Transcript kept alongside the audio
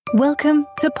Welcome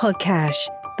to Podcash,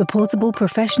 the portable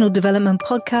professional development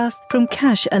podcast from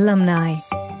Cash Alumni.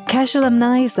 Cash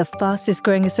Alumni is the fastest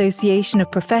growing association of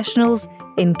professionals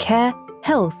in care,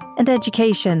 health, and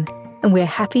education, and we're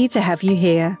happy to have you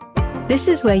here. This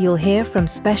is where you'll hear from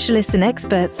specialists and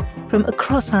experts from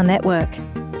across our network.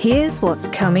 Here's what's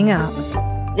coming up.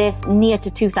 There's near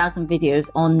to 2,000 videos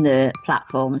on the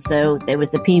platform. So there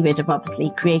was the period of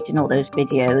obviously creating all those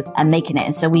videos and making it.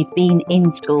 And so we've been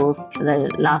in schools for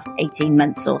the last 18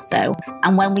 months or so.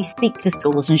 And when we speak to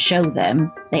schools and show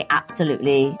them, they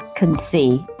absolutely can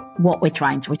see what we're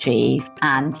trying to achieve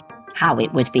and how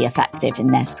it would be effective in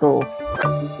their school.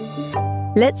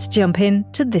 Let's jump in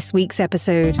to this week's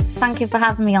episode. Thank you for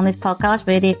having me on this podcast.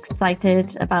 Really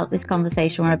excited about this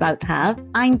conversation we're about to have.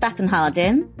 I'm Bethan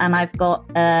Hardin, and I've got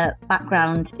a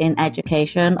background in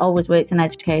education, always worked in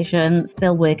education,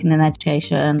 still working in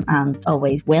education, and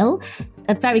always will.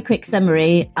 A very quick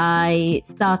summary. I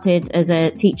started as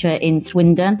a teacher in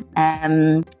Swindon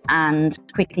and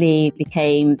quickly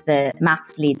became the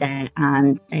maths lead there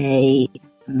and a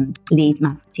lead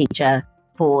maths teacher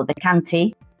for the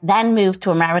county. Then moved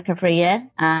to America for a year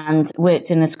and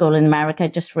worked in a school in America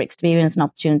just for experience and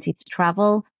opportunity to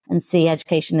travel and see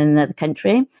education in another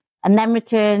country. And then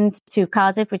returned to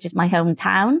Cardiff, which is my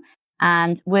hometown,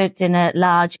 and worked in a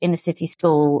large inner city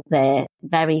school there,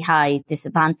 very high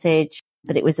disadvantage,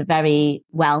 but it was a very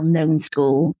well-known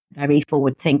school, very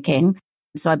forward-thinking.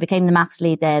 So I became the maths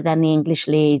lead there, then the English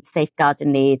lead,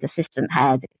 safeguarding lead, assistant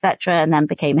head, etc., and then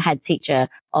became a head teacher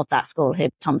of that school,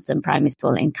 Herb Thompson Primary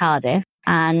School in Cardiff.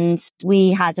 And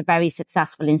we had a very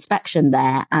successful inspection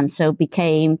there, and so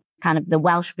became kind of the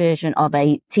Welsh version of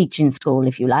a teaching school,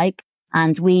 if you like.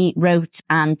 And we wrote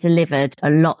and delivered a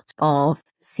lot of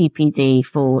CPD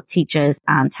for teachers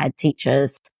and head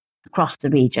teachers across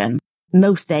the region.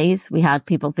 Most days we had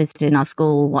people visiting our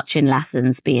school, watching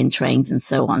lessons, being trained and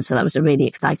so on. So that was a really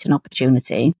exciting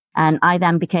opportunity. And I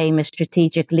then became a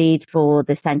strategic lead for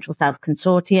the Central South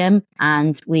Consortium.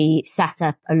 And we set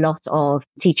up a lot of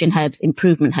teaching hubs,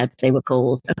 improvement hubs, they were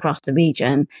called, across the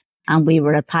region. And we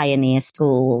were a pioneer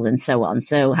school and so on.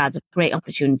 So had great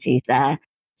opportunities there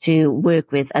to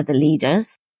work with other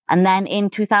leaders. And then in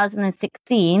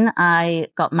 2016, I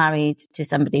got married to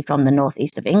somebody from the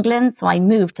northeast of England. So I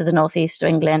moved to the northeast of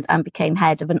England and became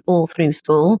head of an all-through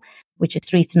school, which is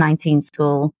 3 to 19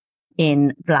 school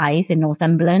in Blyth in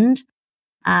Northumberland.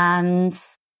 And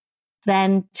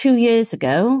then 2 years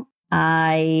ago,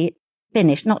 I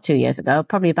finished, not 2 years ago,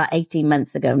 probably about 18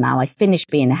 months ago now, I finished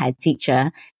being a head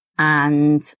teacher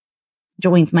and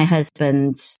joined my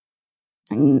husband.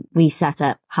 And we set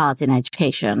up Hardin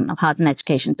Education. Hardin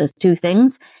Education does two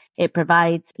things. It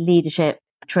provides leadership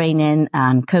training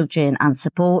and coaching and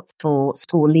support for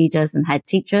school leaders and head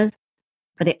teachers.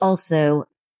 But it also,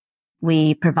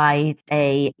 we provide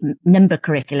a number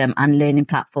curriculum and learning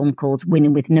platform called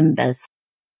Winning with Numbers.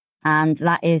 And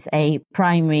that is a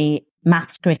primary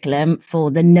maths curriculum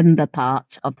for the number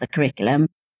part of the curriculum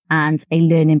and a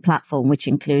learning platform, which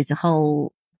includes a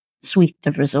whole suite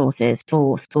of resources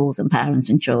for schools and parents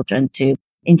and children to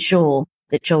ensure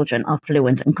that children are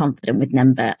fluent and confident with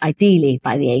number, ideally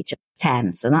by the age of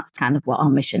 10. So that's kind of what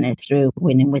our mission is through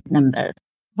Winning with Numbers.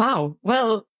 Wow.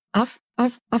 Well, I've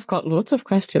got loads of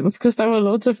questions because there were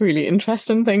loads of really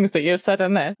interesting things that you've said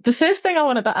in there. The first thing I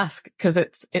wanted to ask, because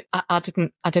I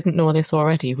didn't know this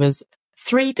already, was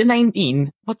 3 to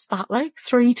 19. What's that like?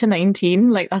 3 to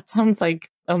 19? Like that sounds like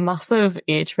a massive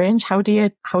age range. How do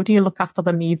you look after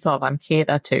the needs of and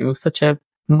cater to such a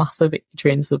massive age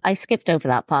range? I skipped over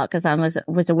that part because I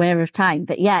was aware of time.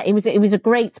 But yeah, it was a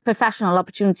great professional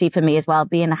opportunity for me as well,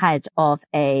 being ahead of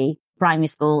a primary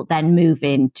school, then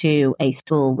moving to a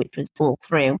school which was all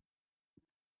through.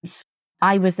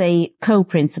 I was a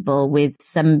co-principal with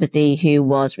somebody who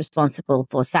was responsible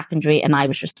for secondary and I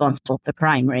was responsible for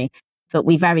primary. But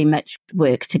we very much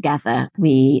worked together.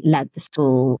 We led the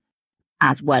school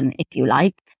as one, if you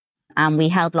like. And we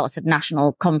held lots of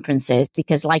national conferences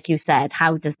because, like you said,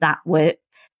 how does that work?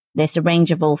 There's a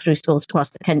range of all through schools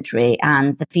across the country.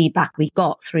 And the feedback we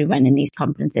got through running these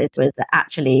conferences was that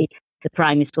actually the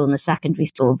primary school and the secondary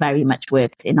school very much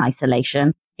worked in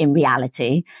isolation in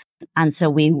reality. And so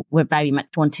we were very much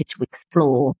wanted to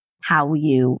explore how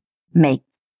you make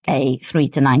a 3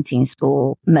 to 19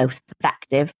 school most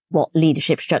effective. What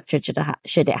leadership structure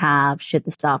should it have? Should the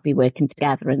staff be working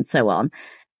together and so on?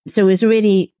 So it was a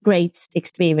really great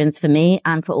experience for me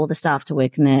and for all the staff to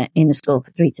work in a school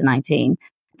for 3 to 19,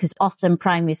 because often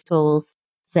primary schools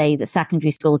say that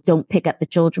secondary schools don't pick up the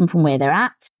children from where they're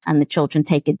at and the children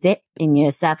take a dip in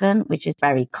year 7, which is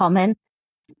very common.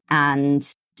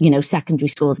 And secondary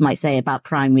schools might say about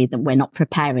primary that we're not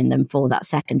preparing them for that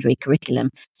secondary curriculum.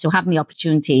 So having the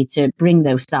opportunity to bring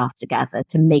those staff together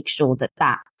to make sure that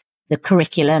the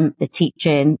curriculum, the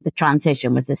teaching, the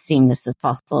transition was as seamless as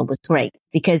possible was great.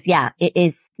 Because it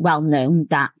is well known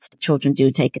that children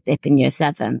do take a dip in year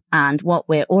 7. And what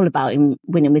we're all about in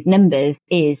Winning with Numbers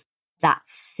is that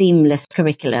seamless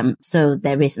curriculum. So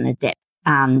there isn't a dip,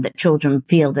 and that children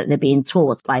feel that they're being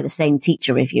taught by the same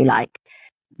teacher, if you like,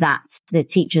 that the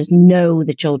teachers know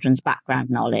the children's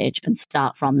background knowledge and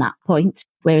start from that point.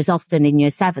 Whereas often in year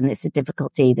 7, it's a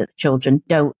difficulty that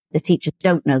the teachers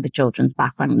don't know the children's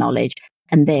background knowledge,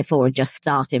 and therefore are just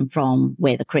starting from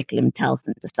where the curriculum tells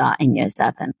them to start in year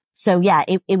 7. So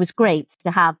it was great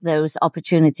to have those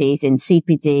opportunities in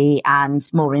CPD and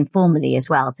more informally as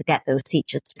well, to get those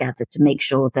teachers together to make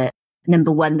sure that,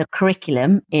 number one, the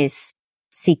curriculum is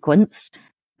sequenced,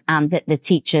 and that the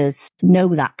teachers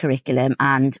know that curriculum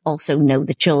and also know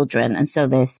the children. And so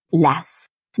there's less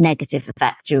negative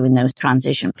effect during those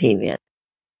transition periods.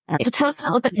 So tell us a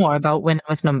little bit more about Winning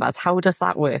with Numbers. How does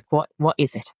that work? What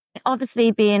is it?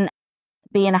 Obviously, being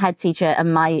a head teacher,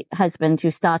 and my husband,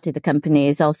 who started the company,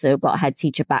 has also got a head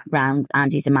teacher background,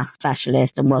 and he's a maths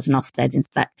specialist and was an Ofsted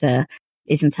inspector,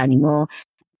 isn't anymore.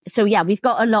 So we've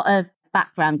got a lot of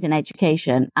background in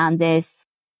education, and there's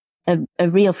a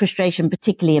real frustration,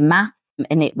 particularly in math.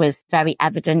 And it was very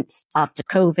evident after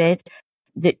COVID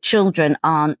that children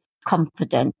aren't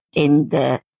confident in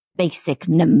the basic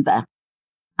number.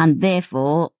 And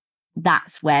therefore,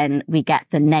 that's when we get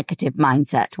the negative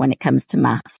mindset when it comes to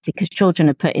maths, because children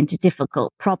are put into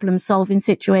difficult problem solving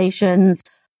situations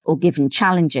or given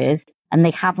challenges, and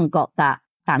they haven't got that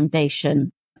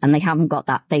foundation and they haven't got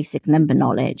that basic number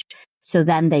knowledge. So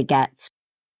then they get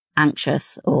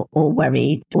anxious or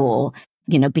worried, or,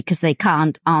 because they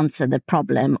can't answer the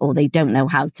problem, or they don't know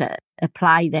how to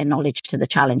apply their knowledge to the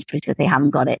challenge because they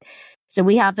haven't got it. So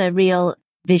we have a real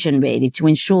vision really to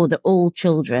ensure that all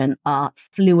children are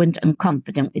fluent and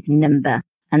confident with number,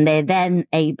 and they're then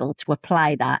able to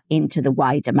apply that into the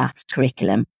wider maths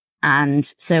curriculum.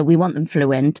 And so we want them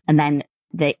fluent, and then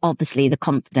the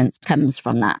confidence comes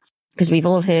from that, because we've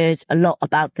all heard a lot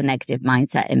about the negative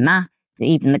mindset in math.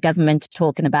 Even the government are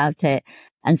talking about it.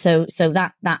 And so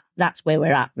that's where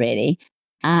we're at really.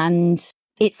 And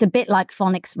it's a bit like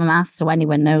phonics for maths. So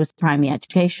anyone knows primary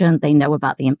education, they know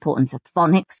about the importance of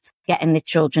phonics, getting the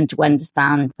children to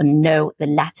understand and know the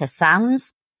letter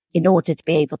sounds in order to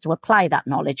be able to apply that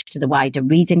knowledge to the wider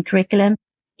reading curriculum.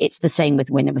 It's the same with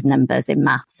Winning with Numbers in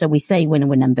maths. So we say Winning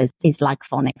with Numbers is like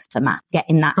phonics for maths,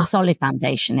 getting that solid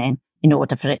foundation in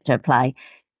order for it to apply.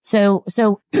 So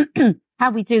how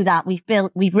we do that,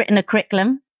 we've written a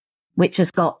curriculum which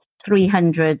has got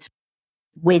 300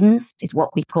 wins, is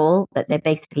what we call, but they're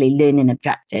basically learning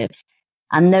objectives.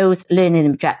 And those learning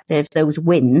objectives, those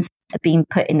wins, are being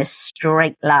put in a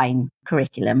straight line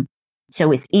curriculum.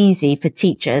 So it's easy for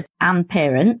teachers and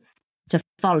parents to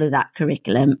follow that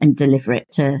curriculum and deliver it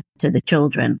to the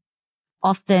children.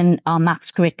 Often our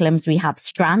maths curriculums, we have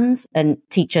strands, and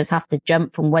teachers have to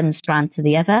jump from one strand to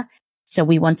the other. So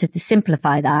we wanted to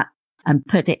simplify that and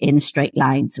put it in a straight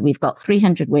line. So we've got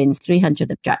 300 wins, 300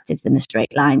 objectives in a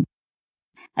straight line.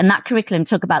 And that curriculum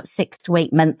took about 6 to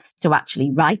 8 months to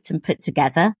actually write and put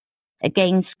together.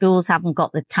 Again, schools haven't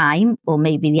got the time or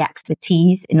maybe the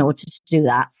expertise in order to do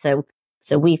that. So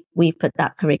we've put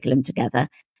that curriculum together.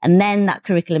 And then that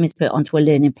curriculum is put onto a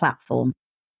learning platform.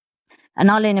 And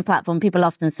our learning platform, people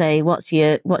often say, what's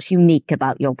unique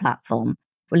about your platform?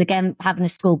 Well, again, having a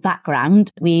school background,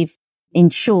 we've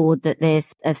ensured that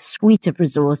there's a suite of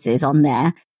resources on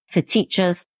there for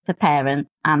teachers, for parents,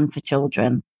 and for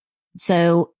children.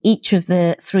 So each of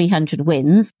the 300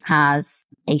 wins has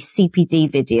a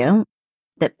CPD video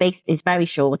that is very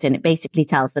short, and it basically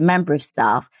tells the member of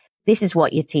staff, this is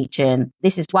what you're teaching,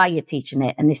 this is why you're teaching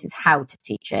it, and this is how to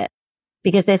teach it.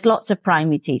 Because there's lots of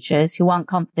primary teachers who aren't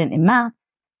confident in math.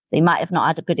 They might have not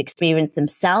had a good experience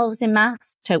themselves in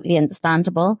maths, totally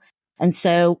understandable. And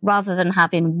so rather than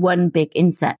having one big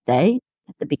inset day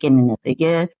at the beginning of the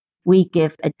year, we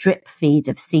give a drip feed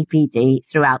of CPD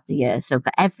throughout the year. So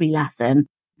for every lesson,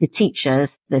 the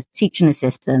teachers, the teaching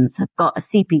assistants have got a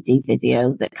CPD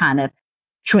video that kind of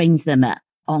trains them at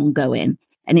ongoing.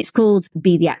 And it's called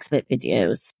Be the Expert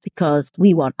videos, because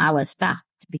we want our staff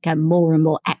to become more and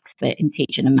more expert in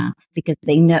teaching and maths, because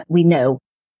we know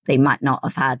they might not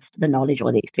have had the knowledge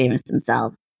or the experience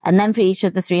themselves. And then for each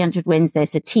of the 300 wins,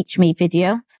 there's a Teach Me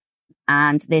video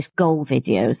and there's goal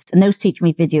videos. And those Teach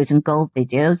Me videos and goal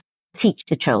videos teach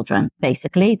the children,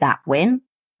 basically, that win.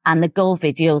 And the goal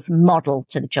videos model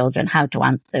to the children how to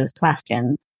answer those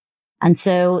questions. And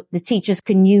so the teachers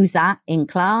can use that in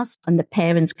class and the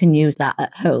parents can use that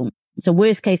at home. So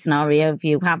worst case scenario, if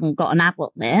you haven't got an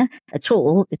adult there at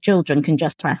all, the children can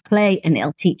just press play and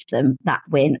it'll teach them that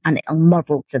win and it'll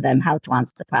model to them how to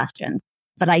answer the questions.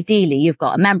 But ideally, you've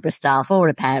got a member of staff or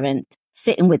a parent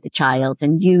sitting with the child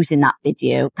and using that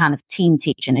video, kind of team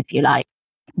teaching, if you like,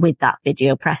 with that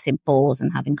video, pressing pause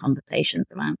and having conversations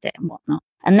around it and whatnot.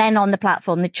 And then on the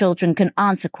platform, the children can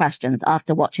answer questions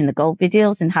after watching the goal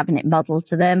videos and having it modeled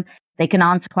to them. They can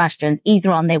answer questions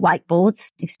either on their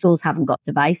whiteboards if schools haven't got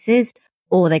devices,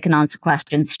 or they can answer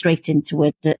questions straight into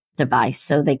a device.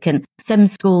 So they can, some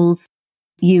schools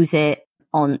use it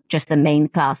on just the main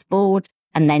class board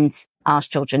and then ask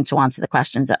children to answer the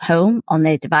questions at home on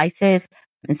their devices.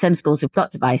 And some schools who've got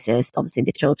devices, obviously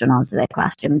the children answer their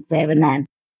questions there and then.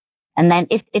 And then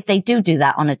if they do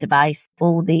that on a device,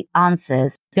 all the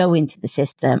answers go into the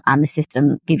system and the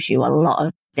system gives you a lot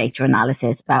of data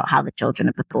analysis about how the children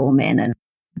are performing and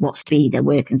what speed they're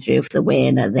working through for the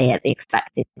win. Are they at the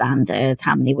expected standard?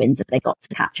 How many wins have they got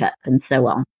to catch up and so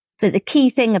on? But the key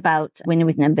thing about winning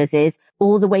with numbers is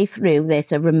all the way through,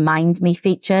 there's a remind me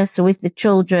feature. So if the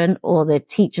children or the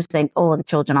teachers think, oh, the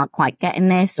children aren't quite getting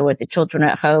this, or if the children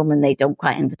are at home and they don't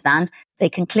quite understand, they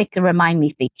can click the remind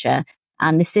me feature.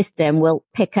 And the system will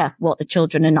pick up what the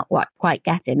children are not quite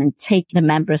getting and take the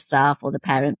member of staff or the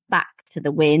parent back to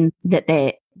the win that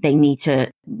they need to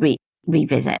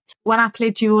revisit. When I play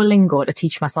Duolingo to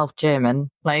teach myself German,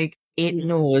 like it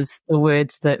knows the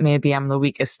words that maybe I'm the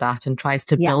weakest at and tries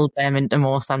to build them into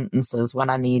more sentences when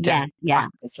I need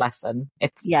this lesson.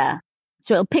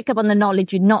 So it'll pick up on the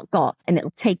knowledge you've not got and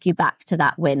it'll take you back to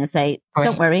that win and say,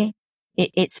 don't worry,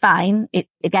 it's fine.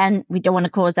 Again, we don't want to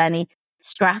cause any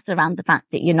stress around the fact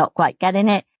that you're not quite getting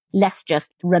it. Let's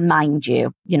just remind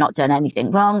you you're not done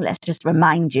anything wrong. Let's just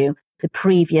remind you the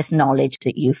previous knowledge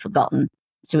that you've forgotten.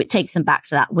 So it takes them back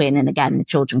to that win. And again, the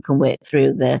children can work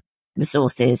through the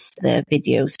resources, the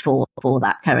videos for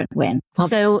that current win.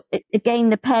 So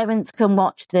again, the parents can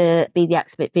watch the Be the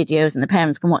Expert videos and the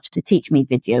parents can watch the Teach Me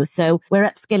videos. So we're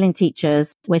upskilling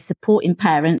teachers. We're supporting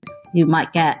parents who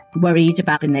might get worried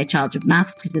about in their child with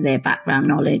maths because of their background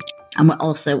knowledge. And we're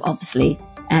also obviously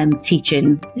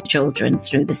teaching the children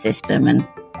through the system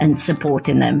and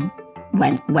supporting them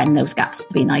when those gaps have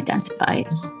been identified.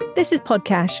 This is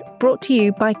Podcash, brought to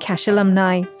you by Cash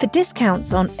Alumni. For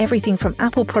discounts on everything from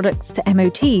Apple products to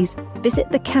MOTs, visit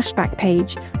the cashback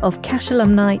page of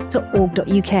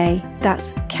cashalumni.org.uk.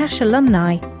 That's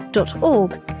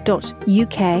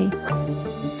cashalumni.org.uk.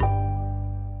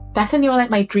 Bethan, you're like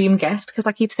my dream guest because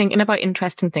I keep thinking about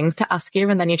interesting things to ask you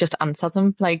and then you just answer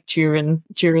them like during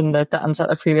the answer to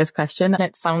the previous question. And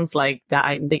it sounds like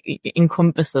that it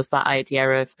encompasses that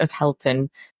idea of helping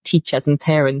teachers and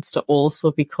parents to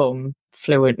also become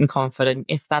fluent and confident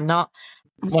if they're not.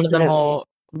 One of the more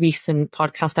recent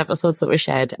podcast episodes that we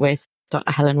shared with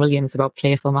Dr. Helen Williams about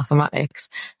playful mathematics,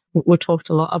 we talked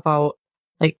a lot about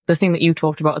like the thing that you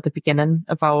talked about at the beginning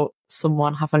about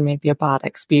someone having maybe a bad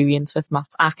experience with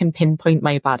maths. I can pinpoint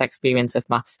my bad experience with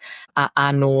maths.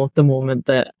 I know the moment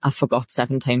that I forgot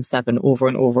 7 times 7 over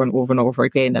and over and over and over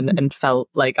again and felt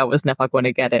like I was never going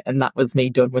to get it. And that was me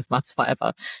done with maths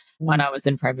forever when I was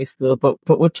in primary school.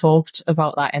 But we talked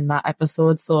about that in that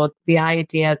episode. So the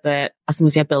idea that I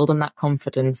suppose you're building that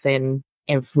confidence in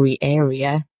every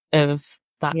area of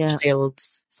that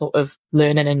child's sort of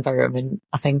learning environment,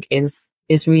 I think is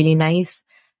really nice.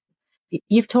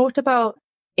 You've talked about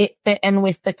it fitting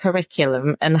with the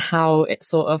curriculum and how it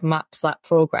sort of maps that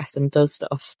progress and does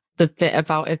stuff. The bit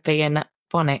about it being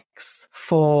phonics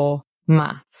for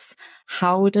maths.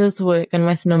 How does working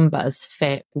with numbers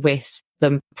fit with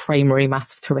the primary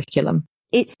maths curriculum?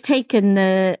 It's taken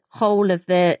the whole of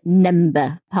the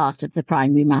number part of the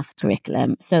primary maths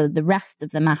curriculum. So the rest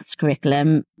of the maths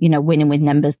curriculum, winning with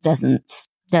numbers doesn't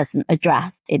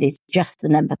address. It is just the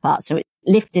number part. So it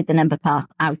lifted the number part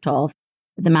out of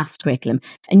the maths curriculum.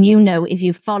 And if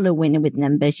you follow winning with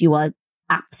numbers, you are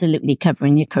absolutely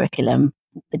covering your curriculum,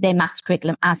 their maths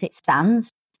curriculum as it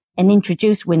stands, and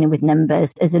introduce winning with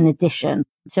numbers as an addition.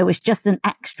 So it's just an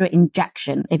extra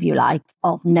injection, if you like,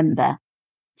 of number.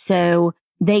 So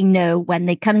they know when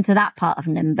they come to that part of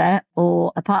number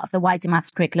or a part of the wider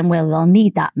maths curriculum where they'll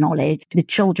need that knowledge, the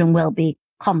children will be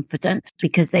confident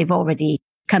because they've already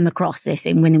come across this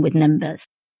in winning with numbers.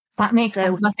 That makes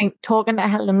sense. And I think talking to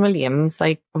Helen Williams,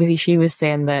 like obviously she was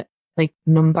saying that like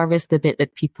number is the bit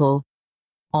that people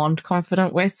aren't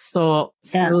confident with. So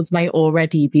schools might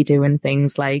already be doing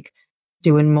things like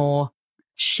doing more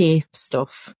shape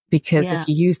stuff because if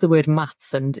you use the word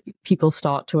maths and people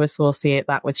start to associate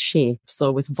that with shapes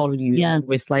or with volume,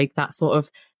 with like that sort of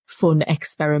fun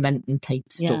experimenting type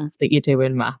stuff that you do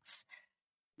in maths,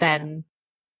 then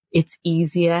it's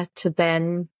easier to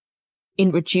then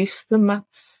introduce the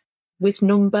maths with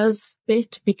numbers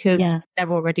bit because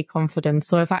they're already confident.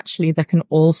 So if actually they can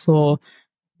also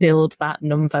build that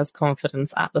numbers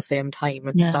confidence at the same time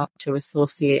and start to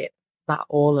associate that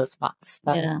all as maths.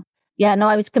 No,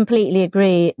 I would completely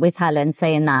agree with Helen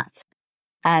saying that.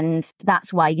 And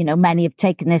that's why, many have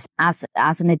taken this as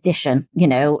an addition,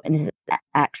 as an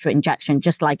extra injection,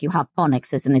 just like you have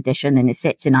phonics as an addition and it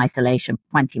sits in isolation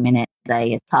for 20 minutes a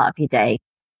day as part of your day.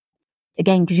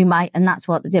 Again, because and that's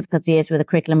what the difficulty is with a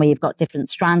curriculum where you've got different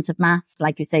strands of maths.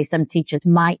 Like you say, some teachers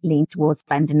might lean towards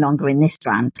spending longer in this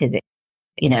strand because it's,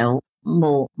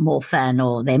 more fun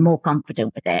or they're more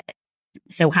confident with it.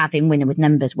 So having winning with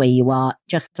numbers where you are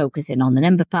just focusing on the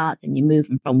number parts and you're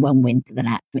moving from one win to the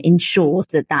next ensures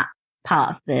that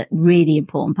part of the really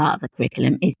important part of the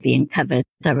curriculum is being covered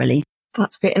thoroughly.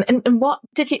 That's great. And what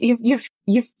did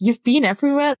you've been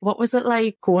everywhere. What was it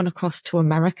like going across to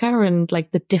America, and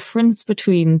like the difference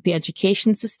between the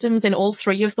education systems in all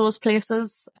three of those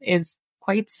places is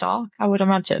quite stark, I would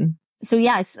imagine. So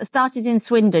I started in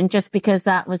Swindon just because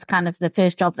that was kind of the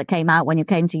first job that came out when you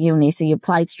came to uni. So you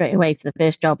applied straight away for the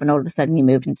first job and all of a sudden you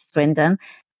moved into Swindon.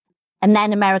 And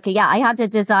then America, I had a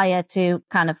desire to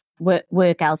kind of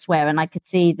work elsewhere. And I could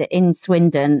see that in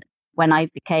Swindon, when I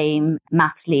became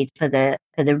maths lead for the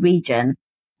region,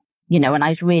 and I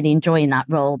was really enjoying that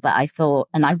role, but I thought,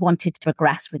 and I wanted to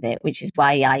progress with it, which is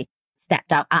why I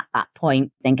stepped out at that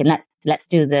point thinking, let's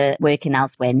do the working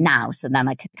elsewhere now. So then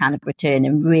I could kind of return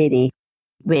and really,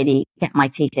 really get my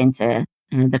teeth into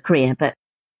the career. But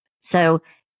so,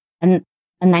 and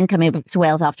then coming back to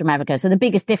Wales after America. So the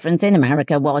biggest difference in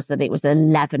America was that it was an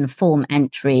 11 form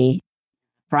entry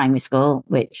primary school,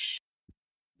 which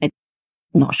I'm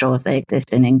not sure if they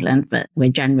exist in England, but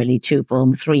we're generally 2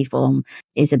 form, 3 form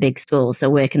is a big school. So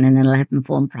working in an 11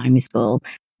 form primary school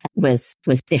was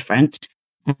different.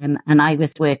 And I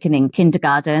was working in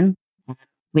kindergarten,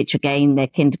 which again, the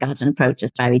kindergarten approach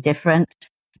is very different.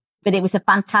 But it was a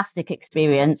fantastic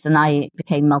experience, and I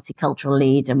became multicultural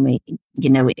lead, and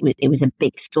it was a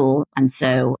big school, and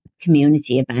so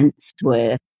community events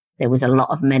there was a lot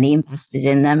of money invested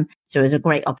in them, so it was a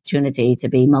great opportunity to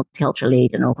be multicultural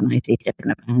lead and organise these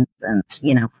different events, and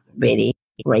really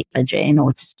great budget in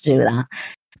order to do that.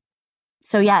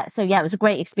 So it was a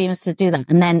great experience to do that,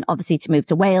 and then obviously to move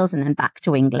to Wales and then back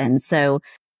to England. So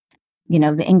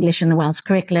the English and the Welsh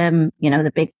curriculum,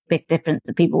 the big difference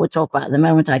that people would talk about at the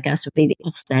moment, I guess, would be the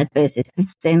Ofsted versus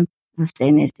Estyn.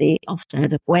 Estyn is the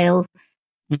Ofsted of Wales.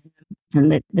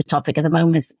 And the topic at the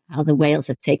moment is how the Wales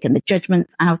have taken the judgment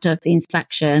out of the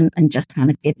inspection and just kind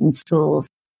of given schools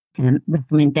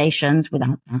recommendations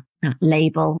without that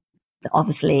label that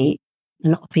obviously a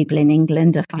lot of people in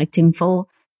England are fighting for.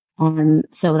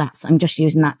 So I'm just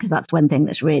using that because that's one thing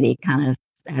that's really kind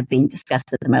of being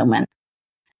discussed at the moment.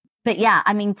 But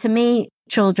to me,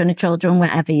 children are children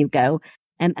wherever you go.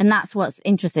 And that's what's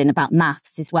interesting about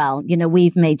maths as well.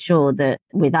 We've made sure that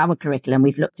with our curriculum,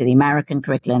 we've looked at the American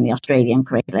curriculum, the Australian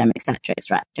curriculum, et cetera, et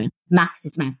cetera. Maths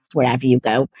is maths wherever you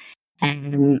go.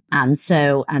 That's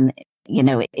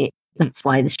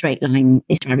why the straight line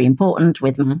is very important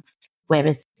with maths.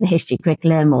 Whereas the history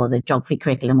curriculum or the geography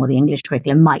curriculum or the English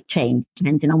curriculum might change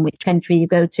depending on which country you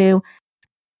go to.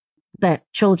 But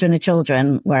children are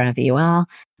children wherever you are.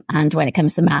 And when it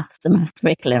comes to maths, the maths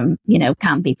curriculum,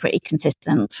 can be pretty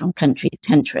consistent from country to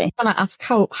country. Can I ask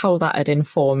how that had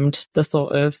informed the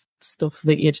sort of stuff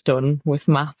that you'd done with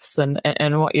maths and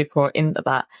what you'd brought into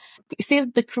that? You see,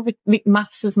 the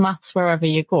maths is maths wherever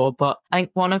you go, but I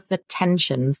think one of the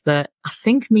tensions that I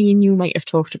think me and you might have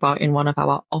talked about in one of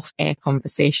our off-air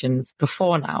conversations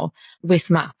before now with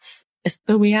maths is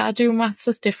the way I do maths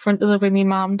is different to the way my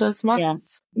mum does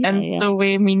maths. The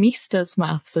way my niece does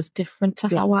maths is different to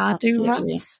how I do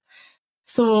maths.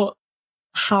 So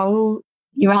how...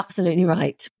 You're absolutely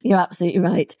right.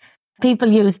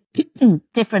 People use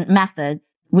different methods,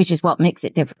 which is what makes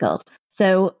it difficult.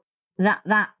 So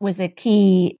that was a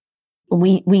key.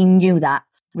 We knew that,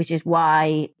 which is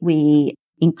why we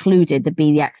included the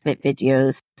Be the Expert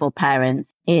videos for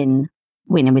parents in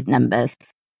Winning with Numbers.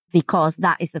 Because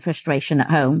that is the frustration at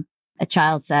home. A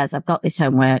child says, I've got this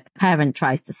homework. A parent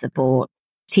tries to support,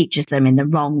 teaches them in the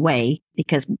wrong way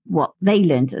because what they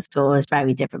learned at school is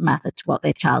very different method to what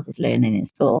their child is learning in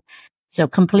school. So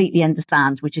completely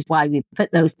understands, which is why we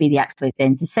put those Be the Experts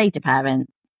in to say to parents,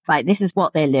 right, this is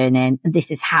what they're learning and this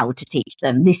is how to teach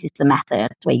them. This is the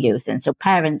method we're using. So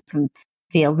parents can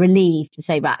feel relieved to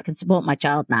say, right, I can support my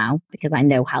child now because I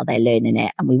know how they're learning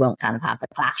it and we won't kind of have a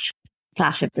clash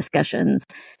of discussions.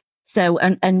 So,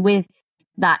 and with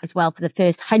that as well, for the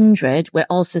first 100, we're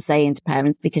also saying to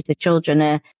parents, because the children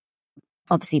are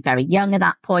obviously very young at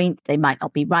that point, they might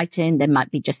not be writing, they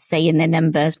might be just saying their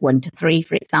numbers 1 to 3,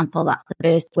 for example. That's the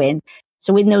first win.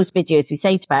 So in those videos, we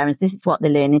say to parents, this is what they're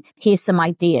learning. Here's some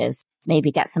ideas. Maybe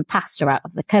get some pasta out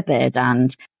of the cupboard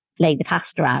and lay the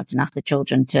pasta out and ask the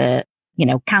children to,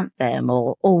 count them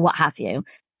or what have you.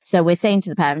 So we're saying to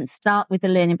the parents, start with the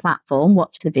learning platform,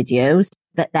 watch the videos,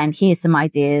 but then here's some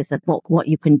ideas of what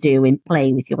you can do in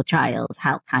play with your child,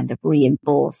 help kind of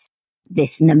reinforce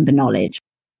this number knowledge.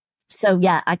 So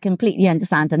yeah, I completely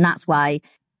understand. And that's why,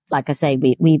 like I say,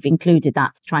 we've included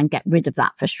that to try and get rid of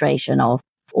that frustration of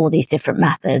all these different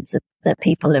methods that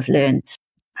people have learned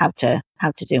how to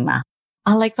do math.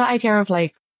 I like that idea of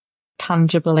like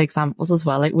tangible examples as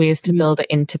well, like ways to build it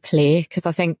into play. Cause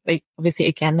I think like, obviously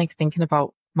again, like thinking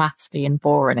about maths being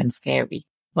boring and scary,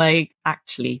 like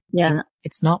actually,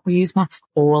 it's not. We use maths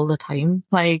all the time.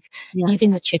 Like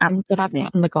even the chickens that I've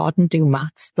got in the garden do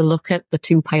maths. They look at the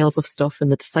 2 piles of stuff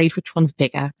and they decide which one's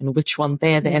bigger and which one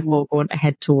they're therefore going to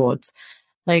head towards.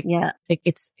 Like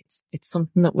it's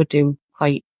something that we do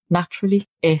quite naturally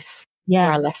if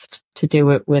we're left to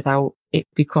do it without it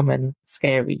becoming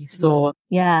scary. So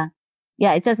yeah,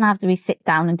 it doesn't have to be sit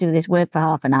down and do this work for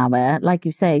half an hour. Like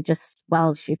you say, just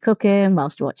whilst you're cooking,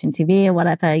 whilst you're watching TV or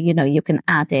whatever, you can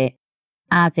add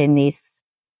in these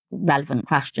relevant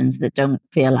questions that don't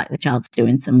feel like the child's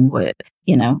doing some work,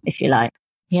 if you like.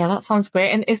 Yeah, that sounds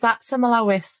great. And is that similar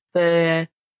with the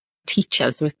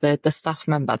teachers, with the staff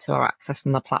members who are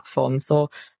accessing the platform?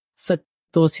 So for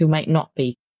those who might not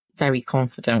be very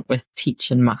confident with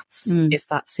teaching maths, is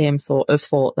that same sort of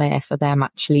thought there for them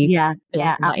actually? Yeah,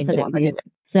 absolutely.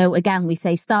 So again, we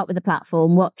say start with the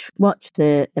platform, watch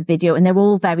the video, and they're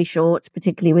all very short,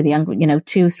 particularly with the young,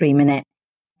 2-3 minute,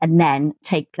 and then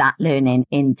take that learning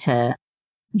into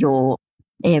your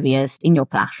areas in your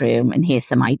classroom, and here's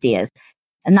some ideas.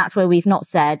 And that's where we've not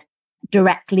said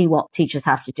directly what teachers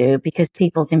have to do, because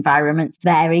people's environments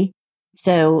vary.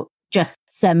 So just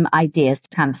some ideas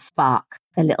to kind of spark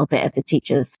a little bit of the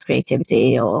teacher's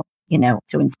creativity, or,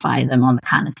 to inspire them on the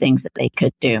kind of things that they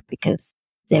could do, because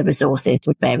their resources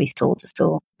would vary school to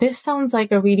school. This sounds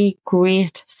like a really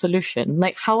great solution.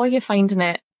 Like, how are you finding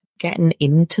it getting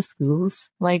into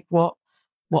schools? Like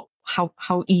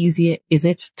how easy is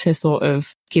it to sort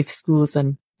of give schools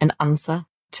an answer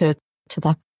to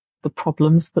the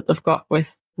problems that they've got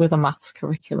with a maths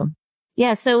curriculum?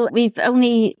 Yeah, so we've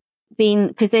only been,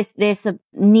 because there's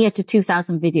near to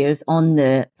 2,000 videos on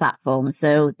the platform.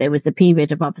 So there was the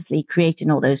period of obviously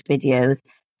creating all those videos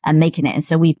and making it. And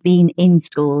so we've been in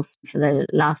schools for the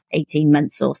last 18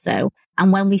 months or so.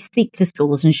 And when we speak to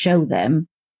schools and show them,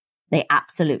 they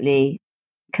absolutely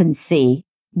can see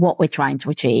what we're trying to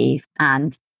achieve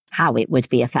and how it would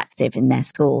be effective in their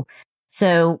school.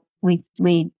 So we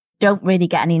don't really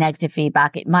get any negative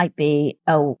feedback. It might be,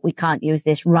 oh, we can't use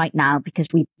this right now because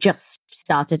we've just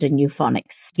started a new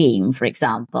phonics scheme, for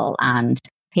example, and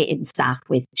hitting staff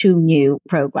with 2 new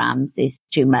programs is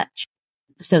too much.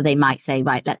 So they might say,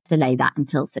 right, let's delay that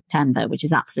until September, which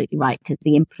is absolutely right, because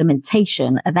the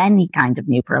implementation of any kind of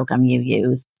new program you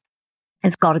use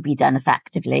has got to be done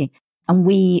effectively. And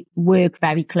we work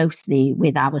very closely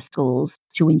with our schools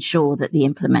to ensure that the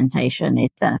implementation is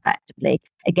done effectively.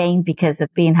 Again, because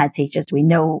of being head teachers, we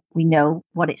know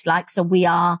what it's like. So we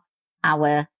are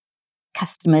our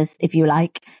customers, if you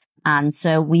like. And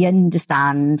so we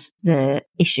understand the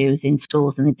issues in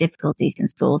schools and the difficulties in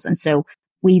schools. And so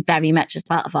we very much, as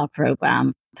part of our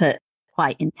program, put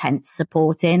quite intense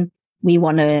support in. We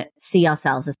want to see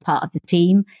ourselves as part of the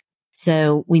team.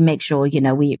 So we make sure,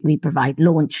 we provide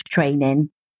launch training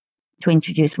to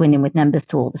introduce winning with numbers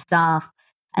to all the staff.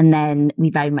 And then we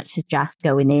very much suggest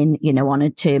going in, on a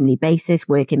termly basis,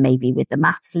 working maybe with the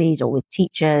maths lead or with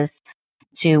teachers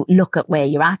to look at where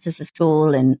you're at as a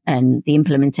school and the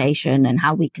implementation and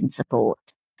how we can support.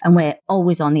 And we're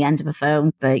always on the end of a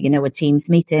phone for, a Teams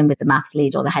meeting with the maths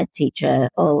lead or the head teacher,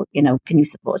 or, can you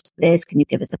support us with this? Can you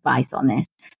give us advice on this?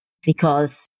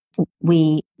 Because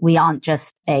we aren't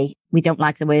just we don't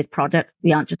like the word product.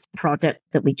 We aren't just a product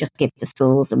that we just give to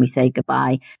schools and we say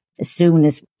goodbye. As soon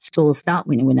as schools start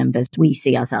winning with numbers, we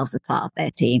see ourselves as part of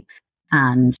their team,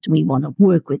 and we want to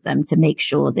work with them to make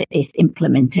sure that it's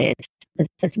implemented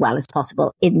as well as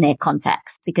possible in their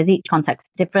context, because each context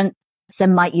is different.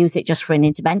 Some might use it just for an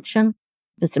intervention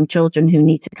for some children who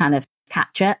need to kind of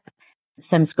catch up.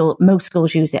 Most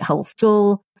schools use it whole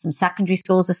school. Some secondary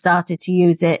schools have started to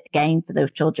use it again for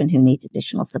those children who need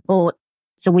additional support.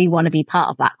 So we want to be part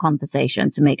of that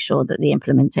conversation to make sure that the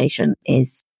implementation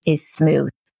is smooth.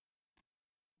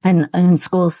 And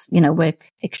schools, work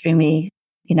extremely,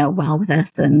 well with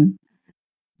us. And,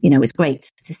 it's great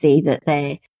to see that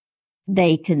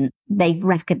they've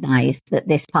recognized that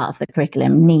this part of the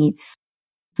curriculum needs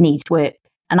work.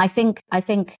 And I think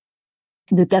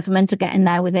the government are getting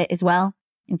there with it as well.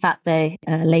 In fact, the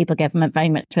Labour government very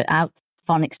much put out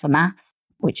phonics for maths,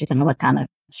 which is another kind of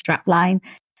strap line.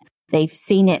 They've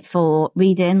seen it for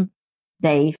reading.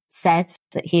 They've said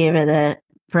that here are the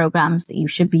programs that you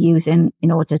should be using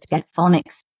in order to get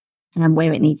phonics and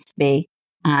where it needs to be.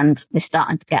 And they're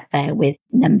starting to get there with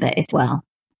number as well.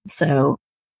 So,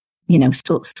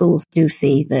 schools do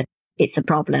see that it's a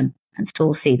problem, and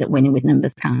schools see that winning with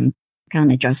numbers can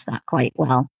address that quite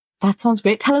well. That sounds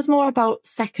great. Tell us more about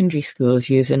secondary schools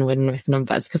using Winning with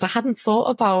Numbers, because I hadn't thought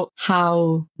about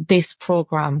how this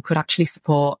program could actually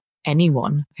support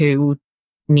anyone who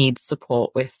needs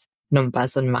support with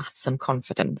numbers and maths and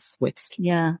confidence with.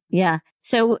 Yeah.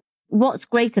 So what's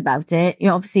great about it,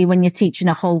 obviously when you're teaching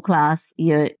a whole class,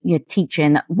 you're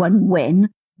teaching one win,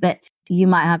 but you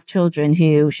might have children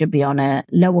who should be on a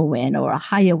lower win or a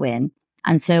higher win.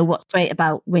 And so what's great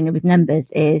about Winning with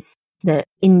Numbers is that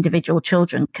individual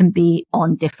children can be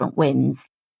on different wins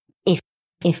if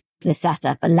the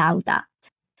setup allowed that.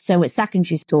 So at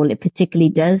secondary school, it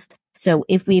particularly does. So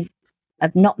if we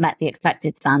have not met the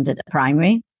expected standard at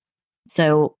primary,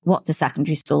 so what do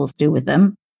secondary schools do with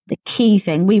them? The key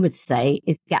thing we would say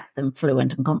is get them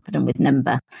fluent and confident with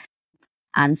number.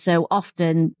 And so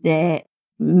often they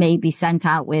may be sent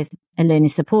out with a learning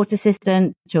support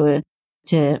assistant to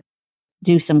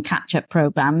do some catch-up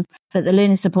programs, but the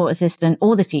learning support assistant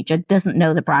or the teacher doesn't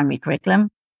know the primary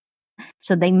curriculum.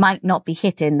 So they might not be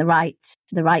hitting the right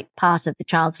part of the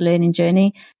child's learning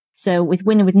journey. So with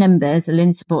Winning with Numbers, a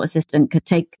learning support assistant could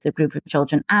take the group of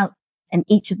children out, and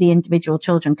each of the individual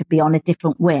children could be on a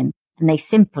different win. And they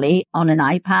simply, on an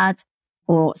iPad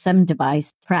or some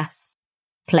device, press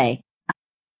play.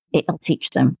 It'll teach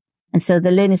them. And so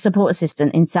the learning support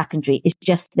assistant in secondary is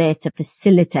just there to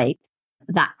facilitate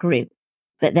that group.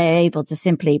 But they're able to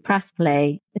simply press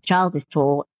play. The child is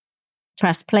taught,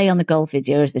 press play on the goal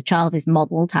video as the child is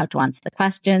modeled how to answer the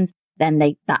questions. Then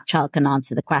that child can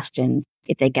answer the questions.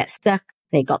 If they get stuck,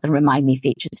 they got the remind me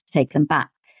feature to take them back.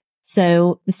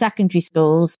 So the secondary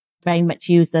schools very much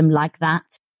use them like that,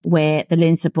 where the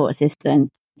learning support assistant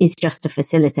is just a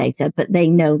facilitator, but they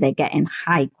know they're getting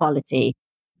high quality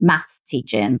math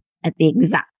teaching at the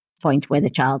exact point where the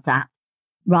child's at,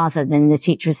 rather than the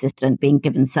teacher assistant being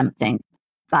given something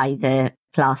by the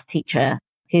class teacher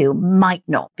who might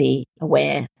not be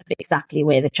aware of exactly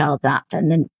where the child's at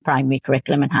and the primary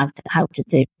curriculum and how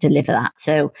to deliver that.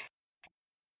 So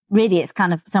really, it's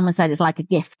kind of, someone said it's like a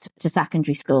gift to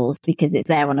secondary schools because it's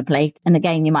there on a plate. And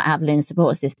again, you might have learning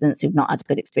support assistants who've not had a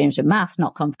good experience with maths,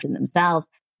 not confident themselves.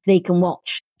 They can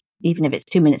watch, even if it's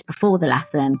 2 minutes before the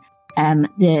lesson,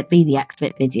 the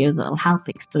expert video that'll help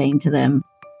explain to them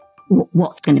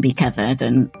what's going to be covered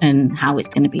and how it's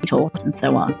going to be taught and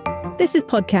so on. This is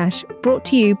Podcash, brought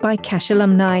to you by Cash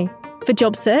Alumni. For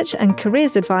job search and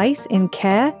careers advice in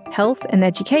care, health and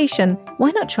education,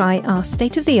 why not try our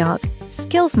state-of-the-art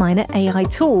Skills Miner AI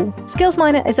tool? Skills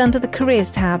Miner is under the Careers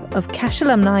tab of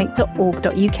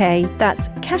cashalumni.org.uk. That's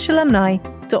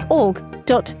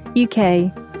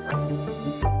cashalumni.org.uk.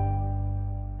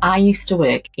 I used to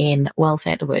work in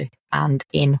welfare to work and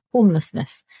in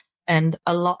homelessness. And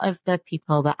a lot of the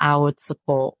people that I would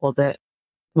support or that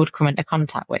would come into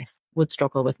contact with would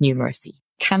struggle with numeracy.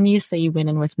 Can you see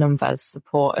Winning with Numbers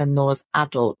supporting those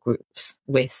adult groups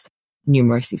with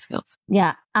numeracy skills?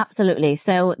 Yeah, absolutely.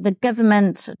 So the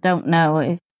government, don't know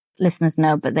if listeners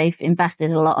know, but they've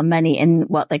invested a lot of money in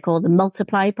what they call the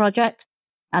Multiply Project.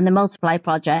 And the Multiply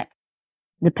Project,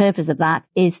 the purpose of that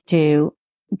is to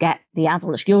get the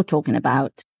adults you're talking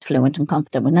about fluent and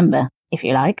confident with number, if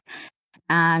you like.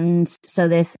 And so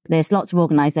there's lots of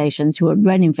organizations who are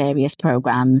running various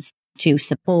programs to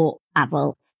support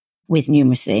adults with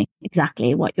numeracy,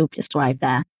 exactly what you've described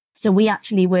there. So we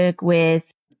actually work with,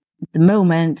 at the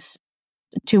moment,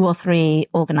 2 or 3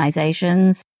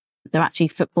 organizations. They're actually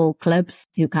football clubs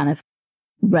who kind of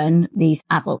run these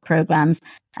adult programs,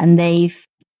 and they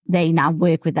now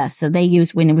work with us. So they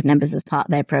use Winning with Numbers as part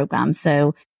of their program.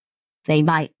 So they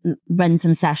might run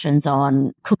some sessions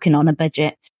on cooking on a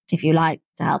budget, if you like,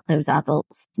 to help those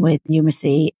adults with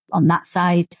numeracy on that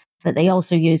side. But they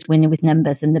also use Winning with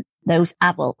Numbers, and those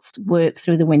adults work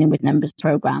through the Winning with Numbers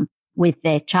program with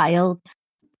their child.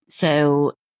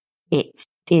 So it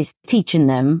is teaching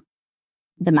them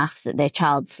the maths that their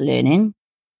child's learning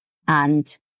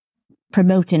and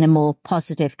promoting a more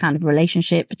positive kind of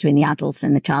relationship between the adults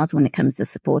and the child when it comes to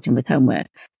supporting with homework.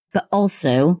 But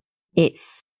also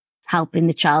it's helping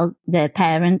the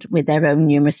parent with their own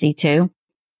numeracy too.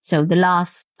 So the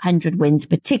last 100 wins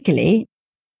particularly,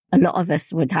 a lot of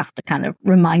us would have to kind of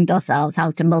remind ourselves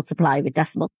how to multiply with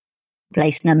decimal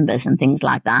place numbers and things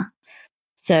like that.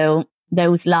 So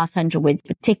those last 100 wins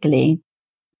particularly,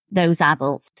 those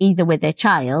adults, either with their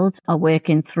child, are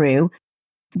working through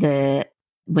the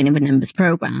Winning with Numbers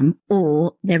program,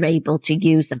 or they're able to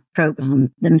use the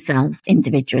program themselves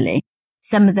individually.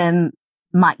 Some of them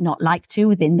might not like to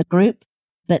within the group,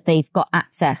 but they've got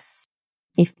access.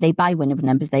 If they buy Winning with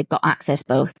Numbers, they've got access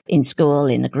both in school,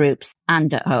 in the groups,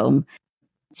 and at home.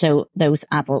 So those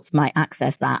adults might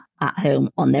access that at home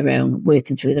on their own,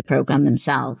 working through the program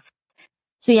themselves.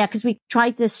 So yeah, because we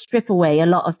tried to strip away a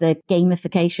lot of the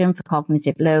gamification for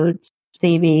cognitive load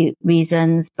theory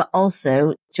reasons, but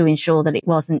also to ensure that it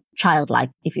wasn't childlike,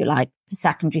 if you like, for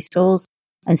secondary schools.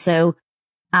 And so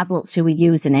adults who are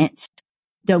using it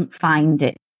don't find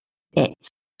it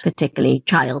particularly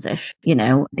childish,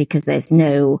 because there's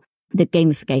the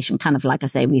gamification kind of, like I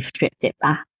say, we've stripped it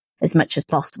back as much as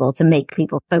possible to make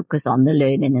people focus on the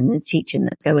learning and the teaching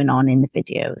that's going on in the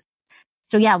videos.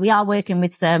 So yeah, we are working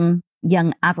with some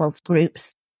young adult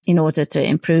groups in order to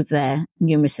improve their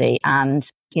numeracy. And,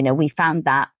 we found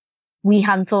that we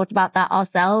hadn't thought about that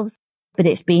ourselves, but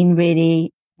it's been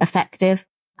really effective.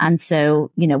 And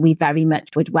so, we very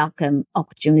much would welcome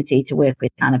opportunity to work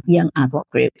with kind of young adult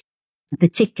groups,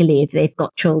 particularly if they've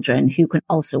got children who can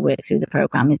also work through the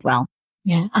program as well.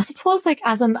 Yeah, I suppose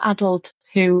as an adult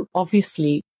who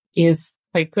obviously is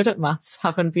good at maths,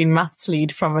 having been maths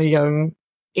lead from a young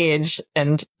age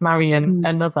and marrying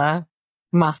another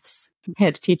maths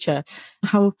head teacher,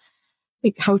 how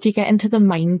do you get into the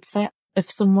mindset of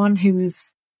someone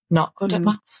who's not good at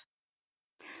maths?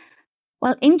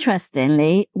 Well,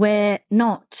 interestingly, I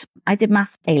did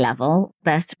maths A-level,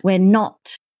 but we're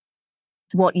not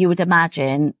what you would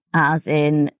imagine as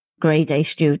in grade A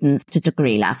students to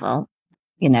degree level,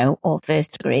 or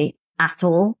first degree at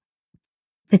all,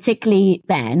 particularly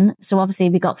then. So obviously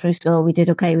we got through school, we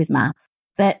did okay with math,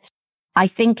 but I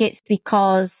think it's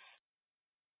because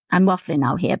I'm waffling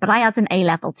now here, but I had an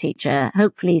A-level teacher.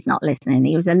 Hopefully he's not listening.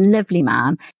 He was a lovely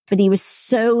man, but he was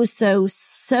so, so,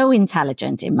 so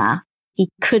intelligent in math. He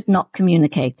could not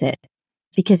communicate it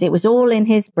because it was all in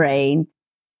his brain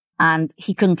and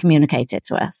he couldn't communicate it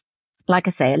to us. Like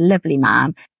I say, a lovely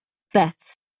man, but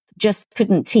just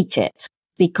couldn't teach it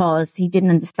because he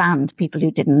didn't understand people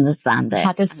who didn't understand it.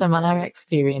 Had a similar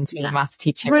experience with a math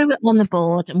teacher. Threw it on the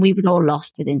board and we were all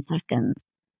lost within seconds.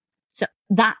 So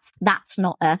that's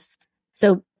not us.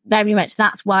 So very much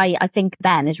that's why I think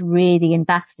Ben is really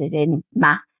invested in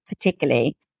math,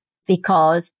 particularly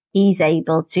because he's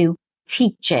able to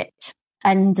teach it,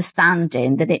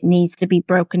 understanding that it needs to be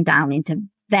broken down into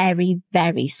very,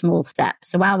 very small steps.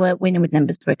 So our Winning with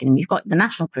Numbers curriculum, you've got the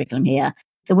national curriculum here.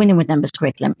 The Winning with Numbers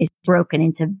curriculum is broken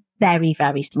into very,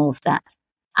 very small steps.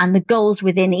 And the goals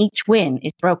within each win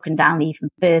is broken down even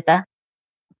further.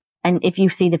 And if you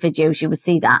see the videos, you will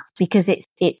see that because it's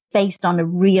based on a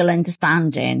real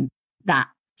understanding that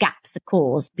gaps are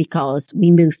caused because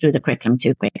we move through the curriculum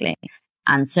too quickly.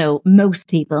 And so most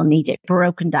people need it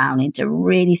broken down into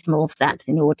really small steps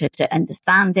in order to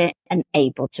understand it and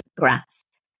able to progress.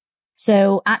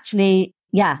 So actually,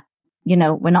 yeah,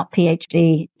 we're not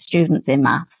PhD students in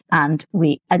maths, and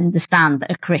we understand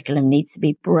that a curriculum needs to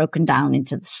be broken down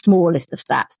into the smallest of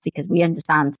steps because we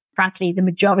understand, frankly, the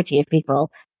majority of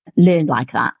people learn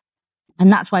like that.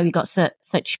 And that's why we got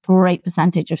such great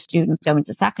percentage of students going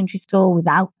to secondary school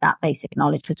without that basic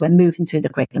knowledge because we're moving through the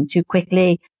curriculum too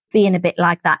quickly, being a bit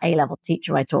like that A-level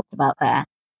teacher I talked about there.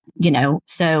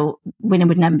 So Winning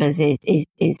with Numbers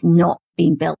is not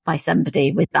being built by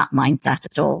somebody with that mindset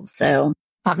at all. So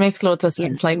that makes loads of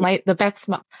sense. The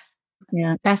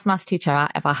best maths teacher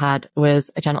I ever had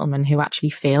was a gentleman who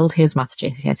actually failed his maths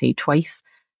GCSE twice,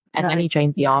 and then he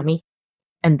joined the army,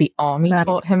 and the army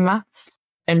taught him maths.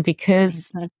 And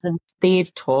because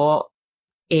they'd taught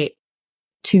it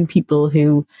to people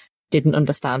who didn't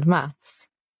understand maths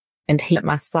and hate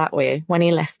maths that way, when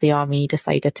he left the army, he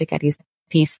decided to get his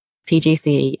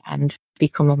PGCE and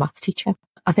become a maths teacher.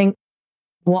 I think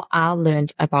what I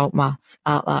learned about maths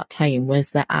at that time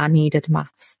was that I needed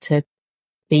maths to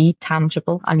be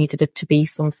tangible. I needed it to be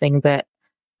something that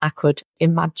I could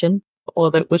imagine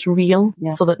or that was real,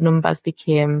 so that numbers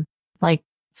became like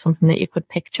something that you could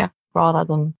picture rather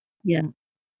than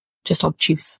just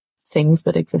obtuse things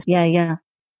that exist. Yeah,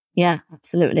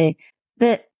 absolutely.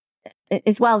 But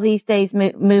as well, these days,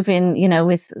 moving,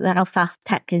 with how fast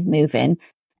tech is moving,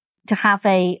 to have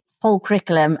a whole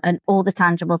curriculum and all the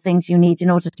tangible things you need in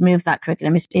order to move that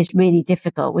curriculum is really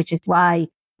difficult, which is why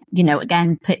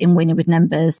again, putting Winning with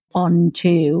Numbers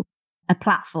onto a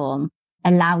platform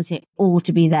allows it all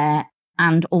to be there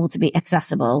and all to be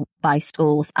accessible by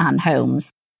schools and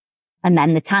homes. And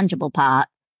then the tangible part,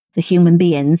 the human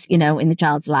beings, in the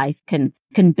child's life can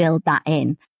build that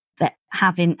in. But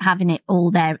having it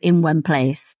all there in one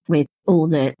place with all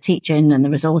the teaching and the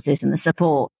resources and the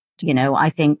support, I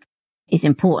think is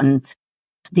important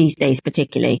these days,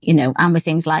 particularly, and with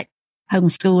things like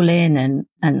homeschooling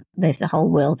and there's a whole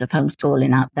world of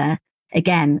homeschooling out there.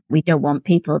 Again, we don't want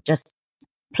people just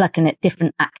plucking at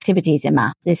different activities in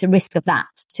math. There's a risk of that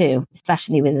too,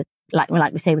 especially with, like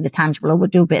we say, with the tangible, we'll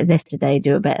do a bit of this today,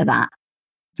 do a bit of that.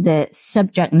 The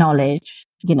subject knowledge,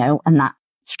 and that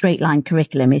straight line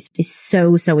curriculum is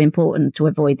so important to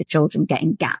avoid the children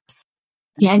getting gaps.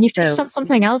 Yeah, and you've touched on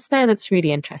something else there that's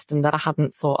really interesting that I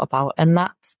hadn't thought about, and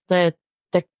that's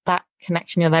that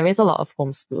connection. There is a lot of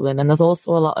homeschooling, and there's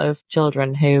also a lot of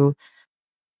children who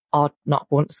are not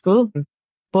going to school,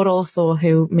 but also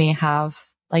who may have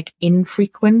like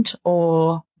infrequent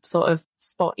or sort of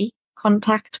spotty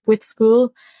contact with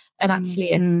school, and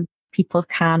actually people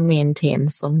can maintain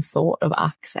some sort of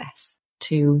access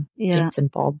to bits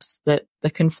and bobs that they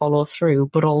can follow through,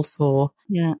 but also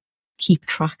keep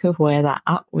track of where they're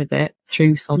at with it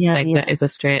through something that is a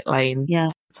straight line. Yeah.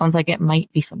 It sounds like it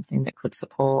might be something that could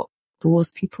support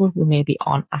those people who maybe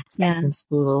aren't accessing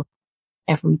school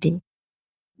every day.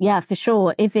 Yeah, for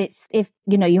sure. If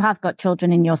you have got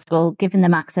children in your school, giving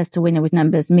them access to Winning with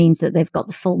Numbers means that they've got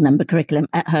the full number curriculum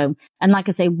at home. And like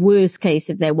I say, worst case,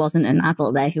 if there wasn't an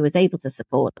adult there who was able to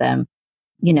support them,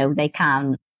 they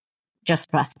can just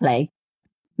press play.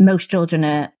 Most children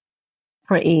are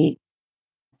pretty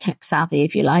tech savvy,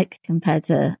 if you like, compared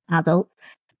to adults.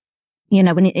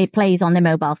 When it plays on their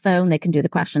mobile phone, they can do the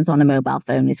questions on a mobile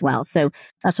phone as well. So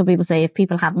that's what people say. If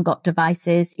people haven't got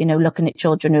devices, looking at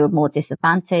children who are more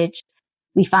disadvantaged,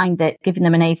 we find that giving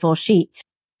them an A4 sheet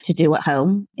to do at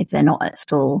home, if they're not at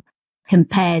school,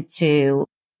 compared to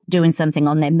doing something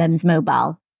on their mum's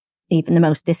mobile, even the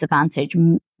most disadvantaged,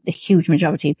 the huge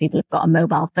majority of people have got a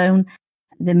mobile phone.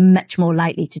 They're much more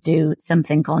likely to do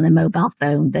something on a mobile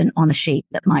phone than on a sheet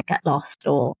that might get lost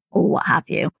or what have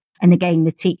you. And again,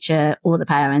 the teacher or the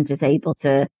parent is able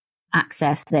to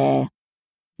access the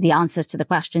answers to the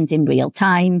questions in real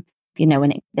time,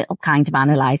 and it'll kind of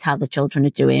analyze how the children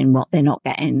are doing, what they're not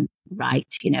getting right,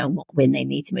 when they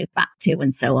need to move back to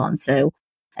and so on. So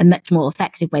a much more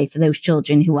effective way for those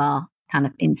children who are kind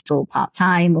of in school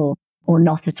part-time or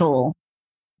not at all.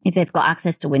 If they've got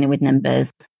access to Winning with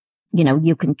Numbers,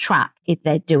 you can track if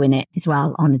they're doing it as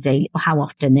well on a daily, or how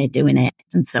often they're doing it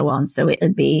and so on. So it'll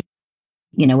be,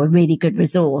 a really good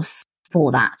resource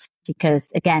for that,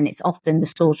 because again, it's often the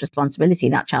school's responsibility,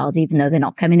 that child, even though they're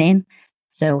not coming in.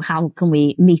 So how can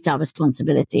we meet our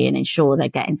responsibility and ensure they're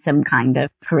getting some kind of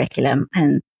curriculum?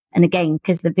 And again,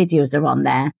 because the videos are on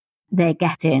there, they're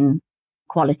getting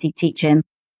quality teaching,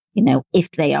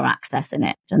 if they are accessing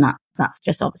it. And that's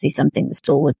just obviously something the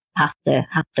school would have to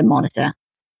monitor.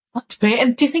 That's great.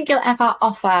 And do you think you'll ever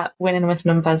offer Winning with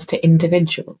Numbers to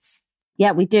individuals?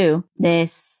 Yeah, we do.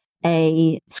 There's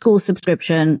a school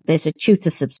subscription, there's a tutor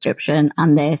subscription,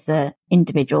 and there's a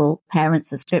individual parent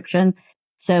subscription.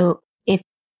 So if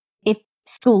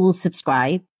schools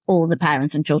subscribe, all the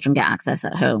parents and children get access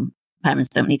at home. Parents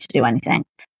don't need to do anything.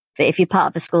 But if you're part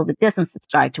of a school that doesn't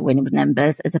subscribe to Winning with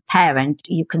Numbers, as a parent,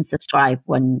 you can subscribe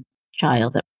one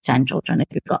child at 10 children if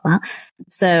you've got that.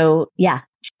 So yeah,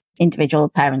 individual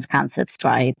parents can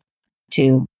subscribe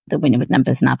to the Winning with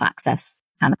Numbers and have access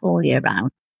kind of all year round.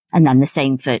 And then the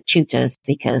same for tutors,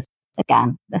 because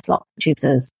again, there's lots of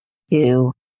tutors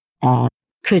who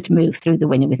could move through the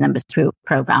Winning with Numbers through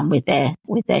program with their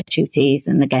tutees,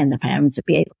 and again, the parents would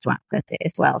be able to access it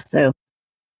as well.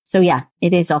 So yeah,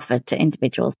 it is offered to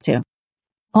individuals too.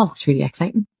 Oh, that's really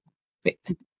exciting.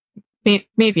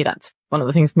 Maybe that's one of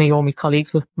the things me or my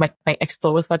colleagues might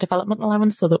explore with our development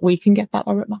allowance, so that we can get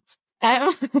better at maths.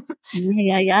 Yeah.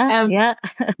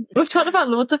 We've talked about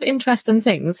loads of interesting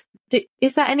things.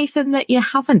 Is there anything that you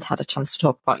haven't had a chance to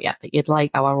talk about yet that you'd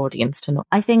like our audience to know?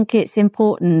 I think it's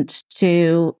important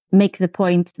to make the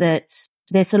point that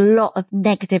there's a lot of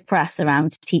negative press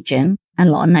around teaching and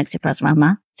a lot of negative press around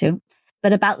math too,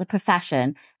 but about the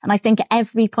profession. And I think at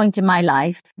every point in my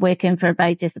life, working for a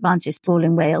very disadvantaged school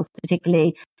in Wales,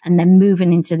 particularly, and then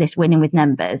moving into this Winning with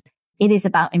Numbers, it is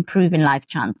about improving life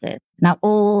chances. Now,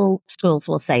 all schools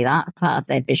will say that as part of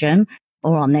their vision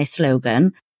or on their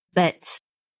slogan. But,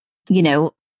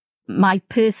 my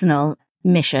personal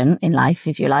mission in life,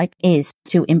 if you like, is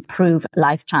to improve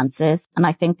life chances. And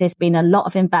I think there's been a lot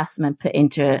of investment put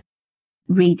into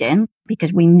reading,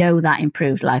 because we know that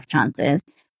improves life chances.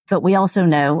 But we also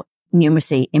know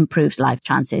numeracy improves life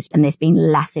chances, and there's been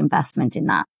less investment in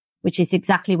that, which is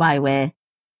exactly why we're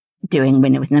doing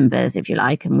Winning with Numbers, if you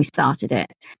like, and we started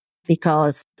it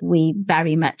because we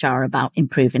very much are about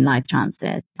improving life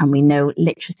chances, and we know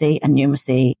literacy and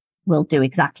numeracy will do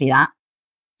exactly that.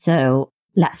 So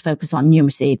let's focus on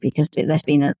numeracy because there's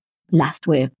been less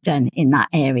work done in that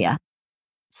area.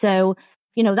 So,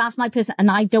 that's my person,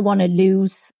 and I don't want to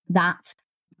lose that.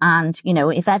 And,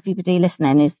 if everybody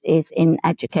listening is in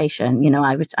education,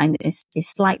 it's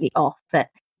slightly off, but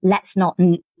let's not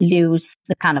lose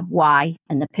the kind of why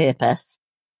and the purpose.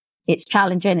 It's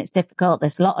challenging. It's difficult.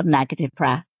 There's a lot of negative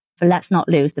press, but let's not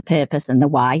lose the purpose and the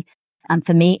why. And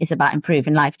for me, it's about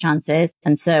improving life chances.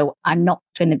 And so I'm not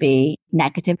going to be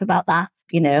negative about that,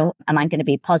 and I'm going to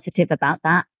be positive about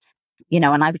that.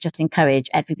 And I would just encourage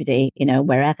everybody,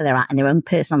 wherever they're at in their own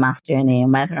personal math journey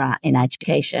and whether they're at in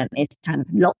education, is to kind of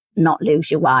not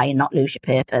lose your why and not lose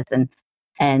your purpose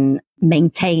and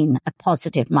maintain a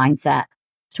positive mindset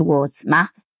towards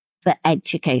math, but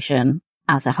education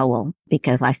as a whole,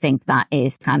 because I think that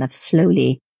is kind of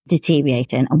slowly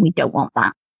deteriorating and we don't want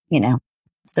that,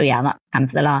 So yeah, that's kind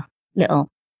of the last little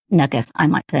nugget, I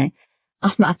might say.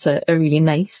 And that's a really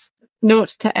nice note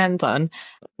to end on.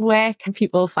 Where can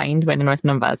people find Winning with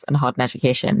Numbers and Hard in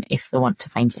Education if they want to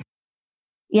find you?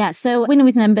 Yeah, so Winning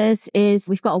with Numbers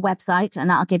we've got a website and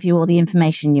that'll give you all the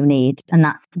information you need. And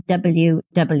that's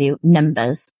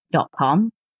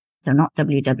www.numbers.com. So not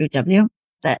www,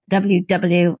 but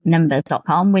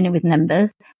www.numbers.com, Winning with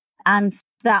Numbers. And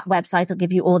that website will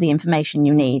give you all the information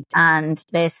you need. And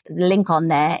there's a link on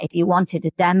there if you wanted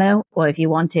a demo or if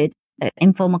you wanted an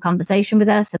informal conversation with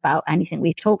us about anything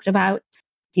we've talked about.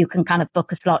 You can kind of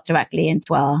book a slot directly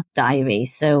into our diary.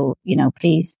 So,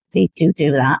 please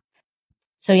do that.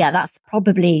 So yeah, that's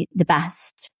probably the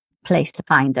best place to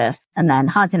find us. And then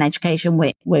Hard in Education,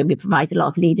 where we provide a lot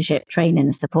of leadership training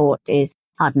and support, is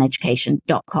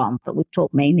hardineducation.com. But we've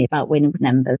talked mainly about Winning with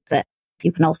Numbers, but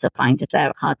you can also find us there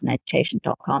at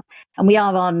hardineducation.com. And we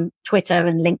are on Twitter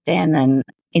and LinkedIn and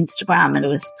Instagram, and it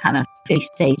was kind of early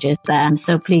stages there.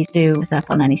 So please do us up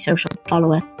on any social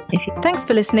follower. Thanks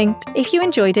for listening. If you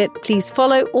enjoyed it, please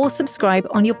follow or subscribe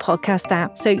on your podcast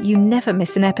app so you never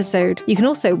miss an episode. You can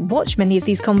also watch many of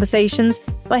these conversations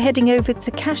by heading over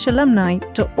to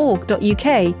cashalumni.org.uk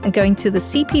and going to the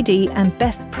CPD and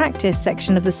best practice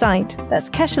section of the site. That's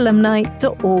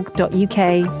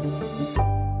cashalumni.org.uk.